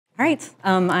All right,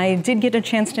 I did get a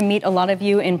chance to meet a lot of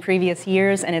you in previous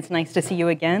years, and it's nice to see you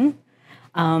again.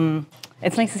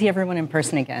 It's nice to see everyone in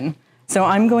person again. So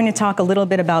I'm going to talk a little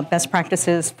bit about best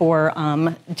practices for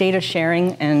data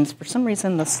sharing, and for some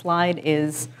reason the slide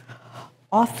is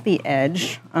off the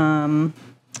edge. Let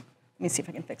me see if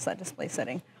I can fix that display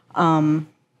setting.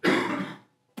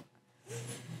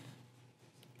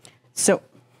 So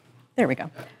there we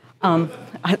go.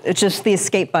 It's just the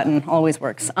escape button always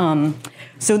works.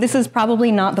 So this is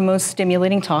probably not the most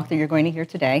stimulating talk that you're going to hear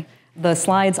today. The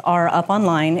slides are up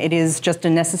online. It is just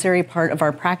a necessary part of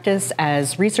our practice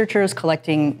as researchers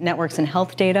collecting networks and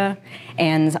health data.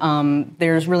 And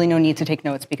there's really no need to take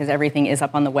notes because everything is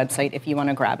up on the website if you want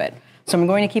to grab it. So I'm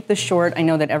going to keep this short. I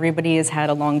know that everybody has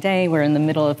had a long day. We're in the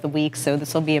middle of the week, so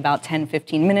this will be about 10,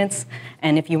 15 minutes.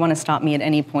 And if you want to stop me at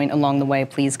any point along the way,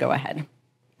 please go ahead.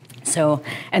 So,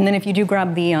 and then if you do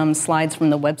grab the slides from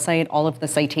the website, all of the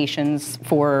citations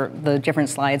for the different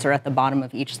slides are at the bottom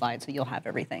of each slide, so you'll have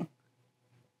everything.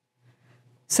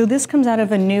 So this comes out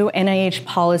of a new NIH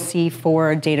policy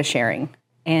for data sharing.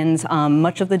 And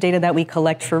much of the data that we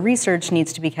collect for research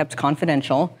needs to be kept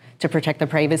confidential to protect the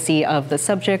privacy of the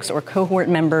subjects or cohort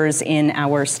members in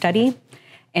our study.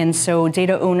 And so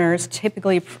data owners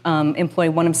typically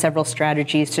employ one of several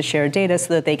strategies to share data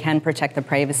so that they can protect the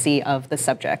privacy of the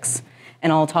subjects.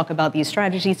 And I'll talk about these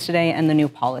strategies today and the new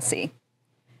policy.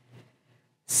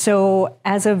 So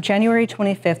as of January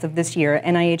 25th of this year,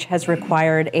 NIH has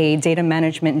required a data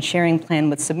management and sharing plan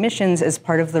with submissions as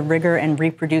part of the rigor and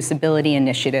reproducibility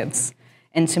initiatives.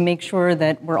 And to make sure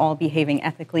that we're all behaving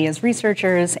ethically as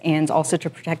researchers and also to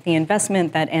protect the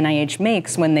investment that NIH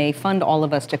makes when they fund all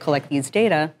of us to collect these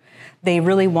data, they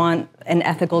really want an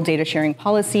ethical data sharing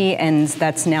policy, and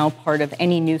that's now part of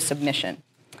any new submission.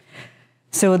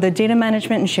 So the data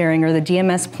management and sharing, or the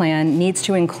DMS plan, needs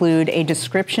to include a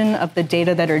description of the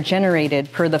data that are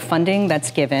generated per the funding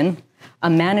that's given, a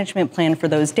management plan for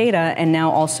those data, and now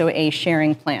also a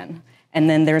sharing plan. And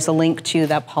then there's a link to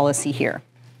that policy here.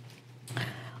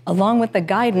 Along with the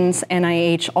guidance,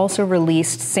 NIH also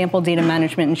released sample data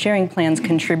management and sharing plans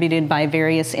contributed by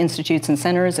various institutes and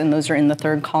centers, and those are in the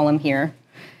third column here.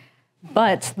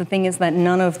 But the thing is that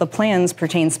none of the plans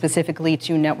pertain specifically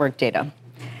to network data.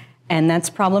 And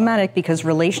that's problematic because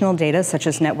relational data, such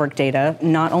as network data,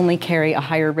 not only carry a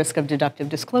higher risk of deductive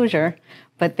disclosure,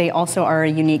 but they also are a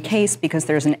unique case because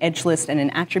there's an edge list and an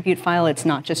attribute file. It's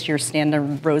not just your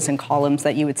standard rows and columns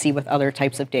that you would see with other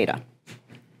types of data.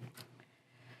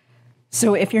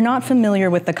 So if you're not familiar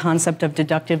with the concept of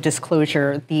deductive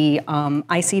disclosure, the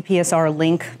ICPSR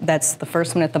link, that's the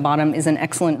first one at the bottom, is an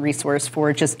excellent resource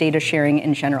for just data sharing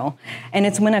in general. And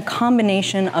it's when a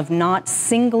combination of not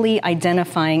singly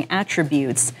identifying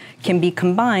attributes can be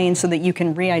combined so that you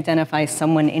can re-identify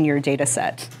someone in your data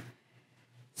set.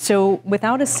 So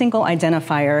without a single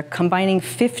identifier, combining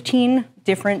 15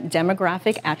 different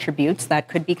demographic attributes that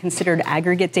could be considered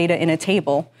aggregate data in a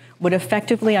table would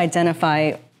effectively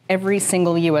identify every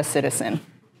single US citizen.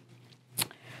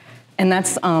 And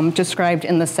that's described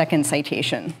in the second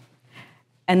citation.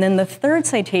 And then the third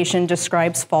citation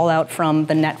describes fallout from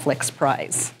the Netflix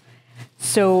prize.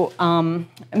 So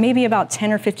maybe about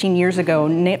 10 or 15 years ago,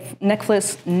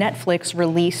 Netflix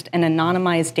released an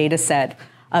anonymized data set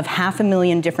of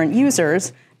 500,000 different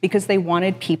users because they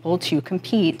wanted people to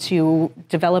compete to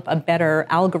develop a better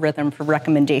algorithm for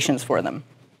recommendations for them.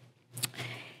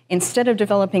 Instead of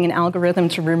developing an algorithm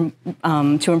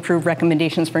to improve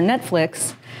recommendations for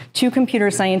Netflix, two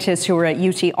computer scientists who were at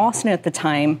UT Austin at the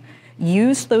time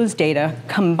used those data,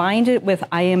 combined it with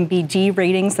IMDb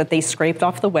ratings that they scraped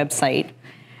off the website,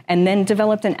 and then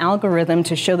developed an algorithm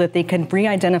to show that they could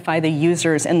re-identify the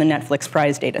users in the Netflix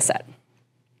prize data set.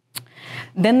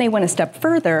 Then they went a step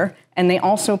further, and they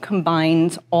also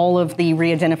combined all of the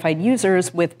re-identified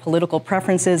users with political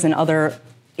preferences and other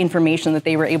information that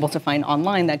they were able to find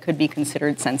online that could be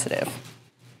considered sensitive.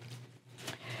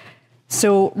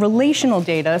 So relational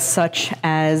data, such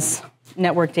as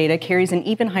network data, carries an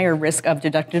even higher risk of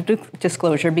deductive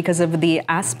disclosure because of the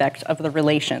aspect of the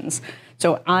relations.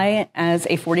 So I, as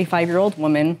a 45-year-old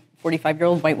woman,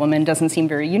 45-year-old white woman, doesn't seem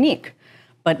very unique.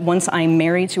 But once I'm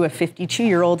married to a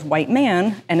 52-year-old white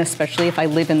man, and especially if I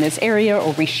live in this area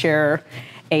or we share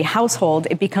a household,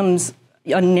 it becomes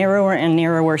a narrower and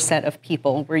narrower set of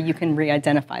people where you can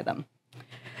re-identify them.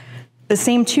 The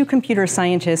same two computer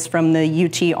scientists from the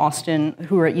UT Austin,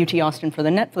 who were at UT Austin for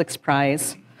the Netflix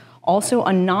prize, also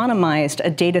anonymized a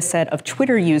data set of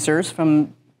Twitter users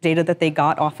from data that they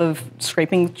got off of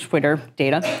scraping Twitter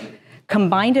data,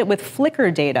 combined it with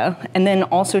Flickr data, and then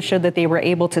also showed that they were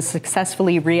able to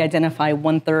successfully re-identify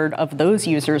 1/3 of those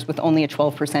users with only a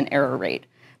 12% error rate.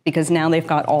 because now they've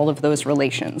got all of those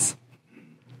relations.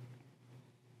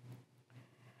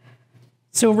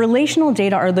 So relational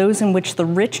data are those in which the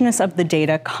richness of the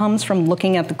data comes from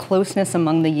looking at the closeness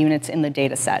among the units in the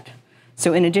data set.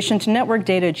 So in addition to network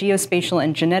data, geospatial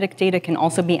and genetic data can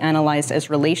also be analyzed as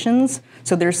relations.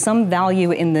 So there's some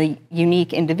value in the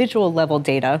unique individual level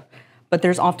data, but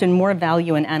there's often more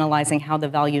value in analyzing how the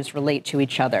values relate to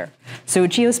each other. So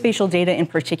geospatial data in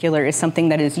particular is something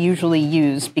that is usually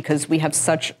used because we have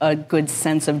such a good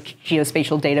sense of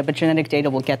geospatial data, but genetic data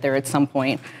will get there at some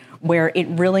point, where it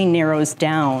really narrows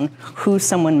down who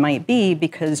someone might be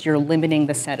because you're limiting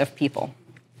the set of people.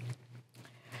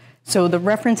 So the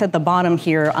reference at the bottom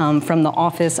here from the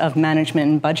Office of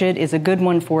Management and Budget is a good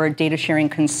one for data sharing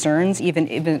concerns, even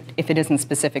if it isn't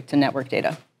specific to network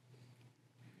data.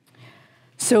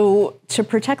 So to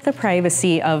protect the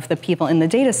privacy of the people in the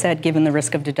data set, given the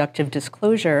risk of deductive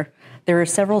disclosure, there are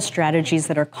several strategies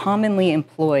that are commonly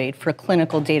employed for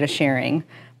clinical data sharing,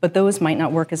 but those might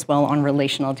not work as well on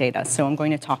relational data. So I'm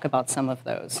going to talk about some of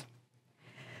those.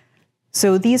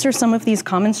 So these are some of these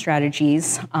common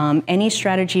strategies. Any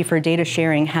strategy for data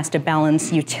sharing has to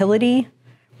balance utility,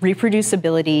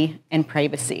 reproducibility, and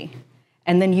privacy.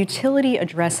 And then utility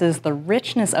addresses the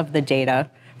richness of the data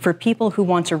for people who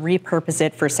want to repurpose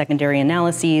it for secondary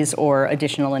analyses or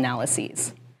additional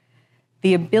analyses.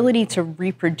 The ability to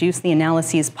reproduce the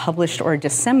analyses published or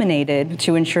disseminated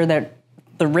to ensure that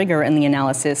the rigor in the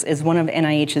analysis is one of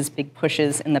NIH's big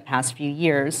pushes in the past few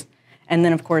years. And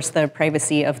then, of course, the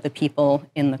privacy of the people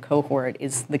in the cohort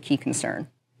is the key concern.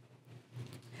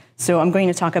 So I'm going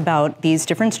to talk about these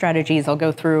different strategies. I'll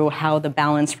go through how the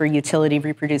balance for utility,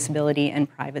 reproducibility, and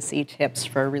privacy tips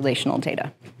for relational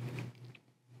data.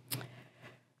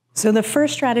 So the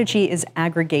first strategy is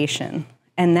aggregation.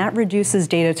 And that reduces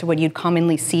data to what you'd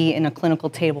commonly see in a clinical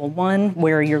table 1,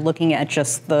 where you're looking at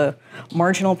just the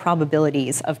marginal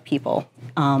probabilities of people.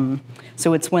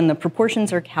 So it's when the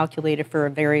proportions are calculated for a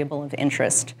variable of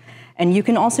interest. And you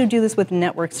can also do this with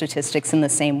network statistics in the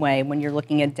same way when you're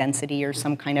looking at density or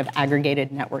some kind of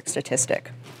aggregated network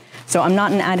statistic. So I'm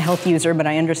not an ad health user, but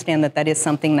I understand that that is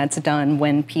something that's done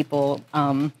when people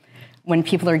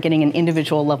are getting an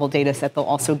individual level data set, they'll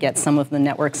also get some of the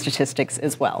network statistics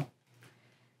as well.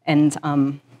 And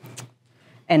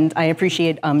I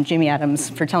appreciate Jimmy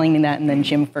Adams for telling me that, and then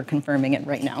Jim for confirming it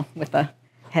right now with a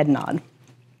head nod.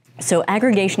 So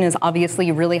aggregation is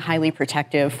obviously really highly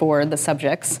protective for the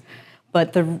subjects,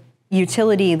 but the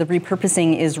utility, the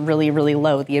repurposing is really, really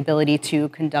low. The ability to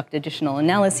conduct additional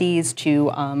analyses, to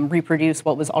reproduce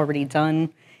what was already done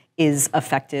is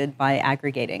affected by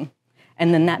aggregating.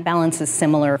 And then that balance is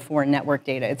similar for network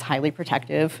data. It's highly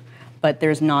protective, but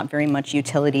there's not very much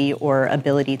utility or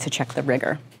ability to check the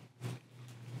rigor.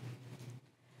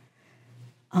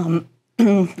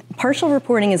 Partial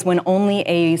reporting is when only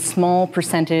a small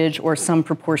percentage or some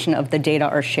proportion of the data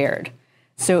are shared.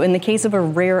 So in the case of a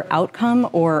rare outcome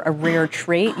or a rare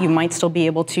trait, you might still be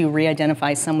able to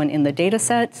re-identify someone in the data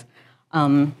set.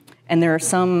 And there are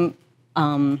some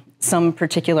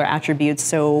particular attributes.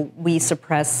 So we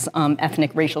suppress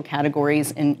ethnic racial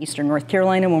categories in Eastern North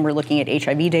Carolina when we're looking at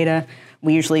HIV data.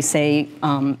 We usually say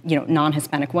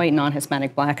non-Hispanic white,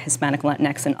 non-Hispanic black, Hispanic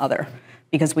Latinx, and other,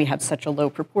 because we have such a low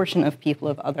proportion of people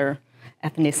of other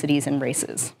ethnicities and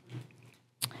races.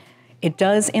 It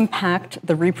does impact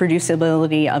the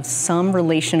reproducibility of some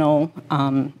relational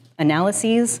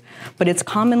analyses, but it's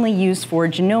commonly used for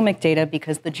genomic data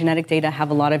because the genetic data have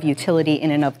a lot of utility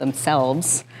in and of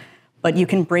themselves, but you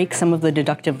can break some of the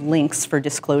deductive links for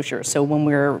disclosure. So when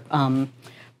we're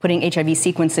putting HIV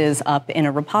sequences up in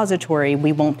a repository,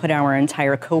 we won't put our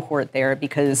entire cohort there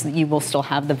because you will still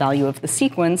have the value of the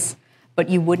sequence, but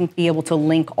you wouldn't be able to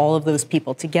link all of those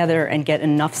people together and get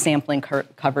enough sampling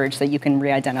coverage that you can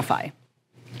re-identify.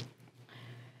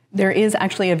 There is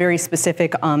actually a very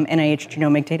specific NIH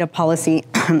genomic data policy,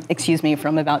 excuse me,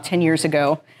 from about 10 years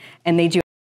ago, and they do